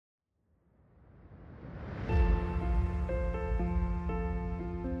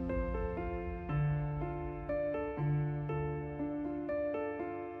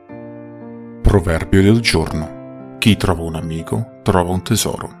Proverbio del giorno. Chi trova un amico trova un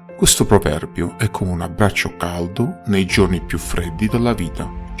tesoro. Questo proverbio è come un abbraccio caldo nei giorni più freddi della vita.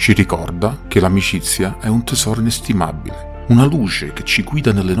 Ci ricorda che l'amicizia è un tesoro inestimabile, una luce che ci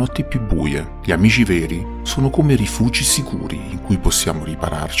guida nelle notti più buie. Gli amici veri sono come rifugi sicuri in cui possiamo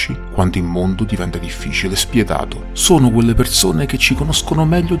ripararci quando il mondo diventa difficile e spietato. Sono quelle persone che ci conoscono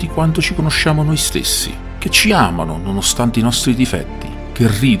meglio di quanto ci conosciamo noi stessi, che ci amano nonostante i nostri difetti, che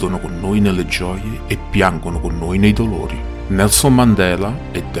ridono con noi nelle gioie e piangono con noi nei dolori. Nelson Mandela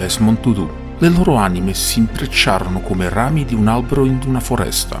e Desmond Tutu. Le loro anime si intrecciarono come rami di un albero in una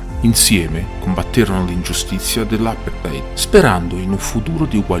foresta. Insieme combatterono l'ingiustizia dell'apartheid, sperando in un futuro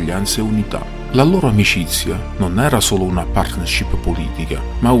di uguaglianza e unità. La loro amicizia non era solo una partnership politica,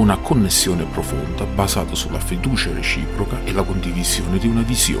 ma una connessione profonda basata sulla fiducia reciproca e la condivisione di una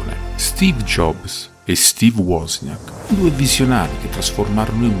visione. Steve Jobs e Steve Wozniak, due visionari che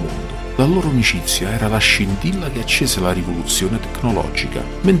trasformarono il mondo. La loro amicizia era la scintilla che accese la rivoluzione tecnologica.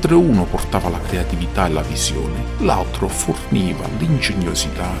 Mentre uno portava la creatività e la visione, l'altro forniva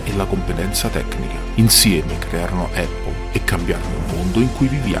l'ingegnosità e la competenza tecnica. Insieme crearono Apple e cambiarono il mondo in cui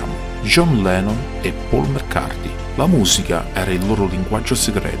viviamo. John Lennon e Paul McCartney. La musica era il loro linguaggio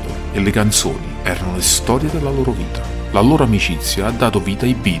segreto e le canzoni erano le storie della loro vita. La loro amicizia ha dato vita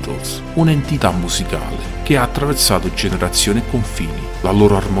ai Beatles, un'entità musicale che ha attraversato generazioni e confini. La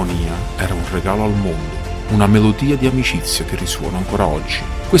loro armonia era un regalo al mondo, una melodia di amicizia che risuona ancora oggi.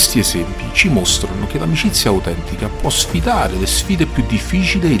 Questi esempi ci mostrano che l'amicizia autentica può sfidare le sfide più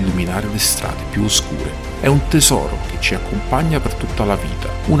difficili e illuminare le strade più oscure. È un tesoro che ci accompagna per tutta la vita,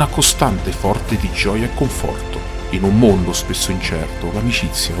 una costante forte di gioia e conforto. In un mondo spesso incerto,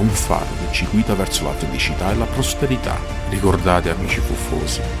 l'amicizia è un faro che ci guida verso la felicità e la prosperità. Ricordate, amici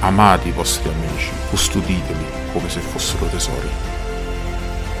fuffosi, amate i vostri amici, custoditeli come se fossero tesori.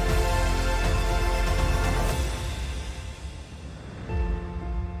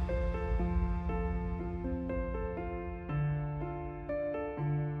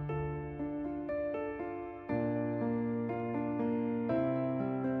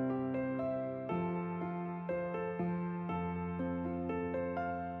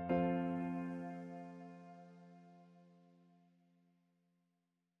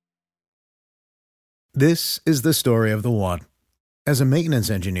 This is the story of the one. As a maintenance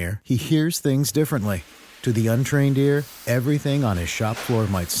engineer, he hears things differently. To the untrained ear, everything on his shop floor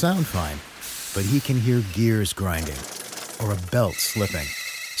might sound fine, but he can hear gears grinding or a belt slipping.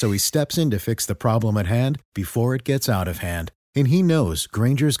 So he steps in to fix the problem at hand before it gets out of hand. And he knows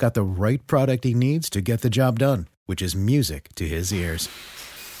Grainger's got the right product he needs to get the job done, which is music to his ears.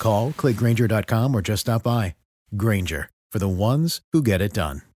 Call, click Grainger.com, or just stop by. Grainger, for the ones who get it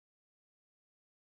done.